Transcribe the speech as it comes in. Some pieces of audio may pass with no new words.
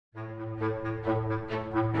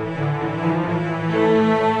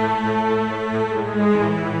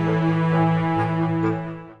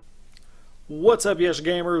What's up, Yes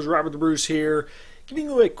Gamers? Robert the Bruce here, giving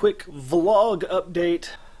you a quick vlog update.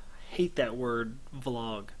 I hate that word,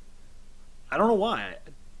 vlog. I don't know why.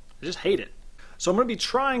 I just hate it. So I'm going to be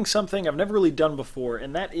trying something I've never really done before,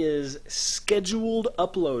 and that is scheduled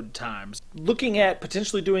upload times. Looking at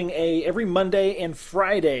potentially doing a every Monday and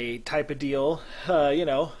Friday type of deal. You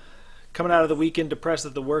know, coming out of the weekend depressed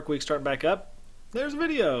that the work week's starting back up. There's a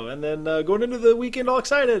video, and then going into the weekend all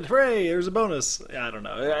excited. Hooray! There's a bonus. I don't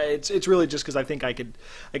know. It's really just because I think I could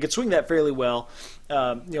swing that fairly well.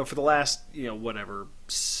 You know, for the last whatever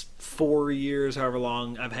 4 years, however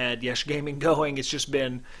long I've had YeshGaming going, it's just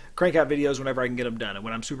been crank out videos whenever I can get them done. And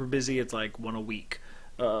when I'm super busy, it's like one a week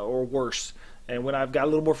or worse. And when I've got a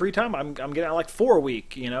little more free time, I'm getting out like 4 a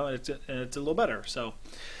week. You know, and it's a little better. So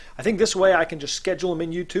I think this way I can just schedule them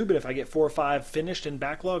in YouTube, and if I get 4 or 5 finished in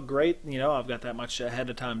backlog, great. You know, I've got that much ahead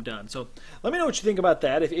of time done. So let me know what you think about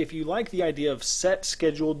that. If you like the idea of set,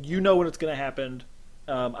 scheduled, you know when it's going to happen.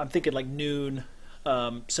 I'm thinking like noon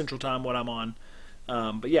Central Time, what I'm on.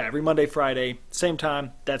 But yeah, every Monday, Friday, same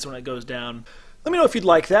time, that's when it goes down. Let me know if you'd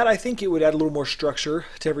like that. I think it would add a little more structure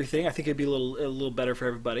to everything. I think it'd be a little better for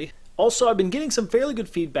everybody. Also, I've been getting some fairly good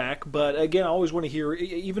feedback, but again, I always want to hear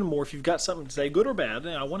even more. If you've got something to say, good or bad,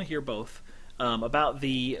 and I want to hear both, about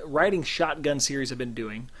the riding shotgun series I've been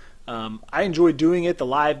doing. I enjoy doing it, the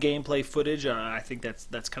live gameplay footage. I think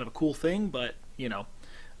that's kind of a cool thing, but, you know,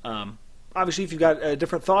 obviously if you've got a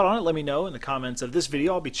different thought on it, let me know in the comments of this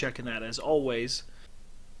video. I'll be checking that as always.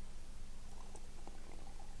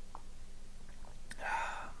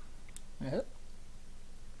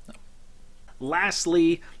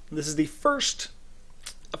 Lastly, this is the first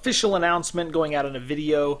official announcement going out in a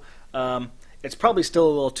video. It's probably still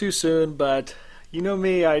a little too soon, but you know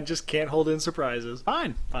me, I just can't hold in surprises.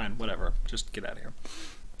 Fine, whatever. Just get out of here.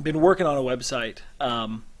 Been working on a website,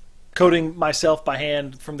 coding myself by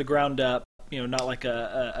hand from the ground up. You know, not like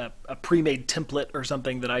a pre-made template or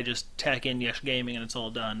something that I just tack in YeshGaming and it's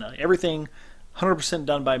all done. Everything 100%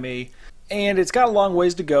 done by me. And it's got a long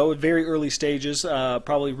ways to go, at very early stages.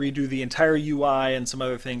 Probably redo the entire UI and some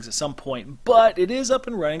other things at some point. But it is up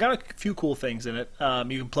and running. Got a few cool things in it.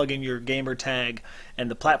 You can plug in your gamer tag and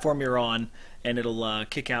the platform you're on, and it'll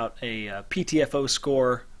kick out a PTFO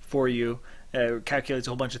score for you. Calculates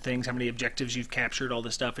a whole bunch of things, how many objectives you've captured, all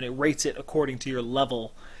this stuff, and it rates it according to your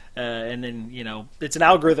level. And then, you know, it's an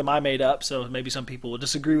algorithm I made up, so maybe some people will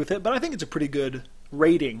disagree with it, but I think it's a pretty good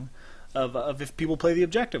rating of if people play the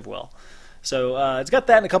objective well. So it's got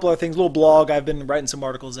that and a couple other things, a little blog I've been writing some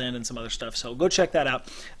articles in and some other stuff, so go check that out.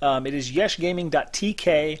 It is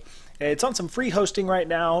yeshgaming.tk. It's on some free hosting right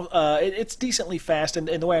now. It's decently fast, and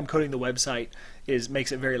the way I'm coding the website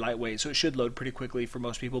makes it very lightweight, so it should load pretty quickly for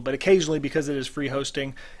most people. But occasionally, because it is free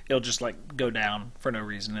hosting, it'll just like go down for no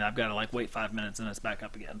reason, and I've got to like wait 5 minutes and it's back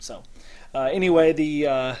up again. So anyway,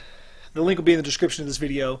 the link will be in the description of this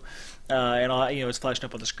video, and it's flashing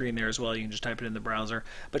up on the screen there as well. You can just type it in the browser.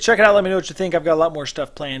 But check it out. Let me know what you think. I've got a lot more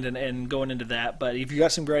stuff planned and going into that. But if you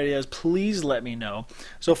got some great ideas, please let me know.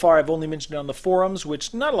 So far, I've only mentioned it on the forums,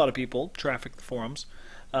 which not a lot of people traffic the forums.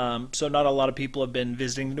 So not a lot of people have been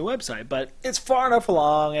visiting the new website. But it's far enough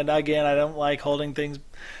along, and again, I don't like holding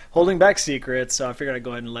back secrets. So I figured I'd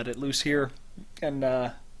go ahead and let it loose here and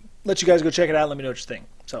let you guys go check it out. Let me know what you think.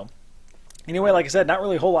 So anyway, like I said, not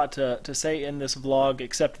really a whole lot to say in this vlog,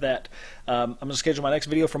 except that I'm going to schedule my next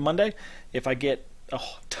video for Monday. If I get a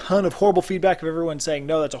ton of horrible feedback of everyone saying,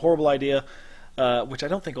 no, that's a horrible idea, which I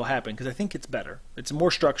don't think will happen, because I think it's better. It's more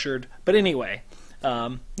structured. But anyway,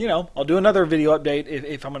 you know, I'll do another video update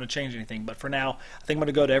if I'm going to change anything. But for now, I think I'm going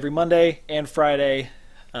to go to every Monday and Friday,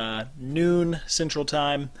 noon Central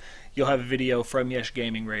Time. You'll have a video from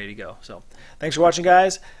YeshGaming ready to go. So thanks for watching,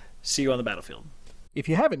 guys. See you on the battlefield. If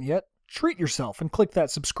you haven't yet, treat yourself and click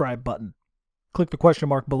that subscribe button. Click the question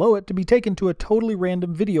mark below it to be taken to a totally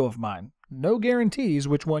random video of mine. No guarantees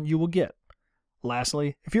which one you will get.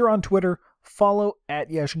 Lastly, if you're on Twitter, follow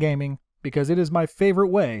 @YeshGaming, because it is my favorite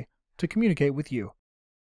way to communicate with you.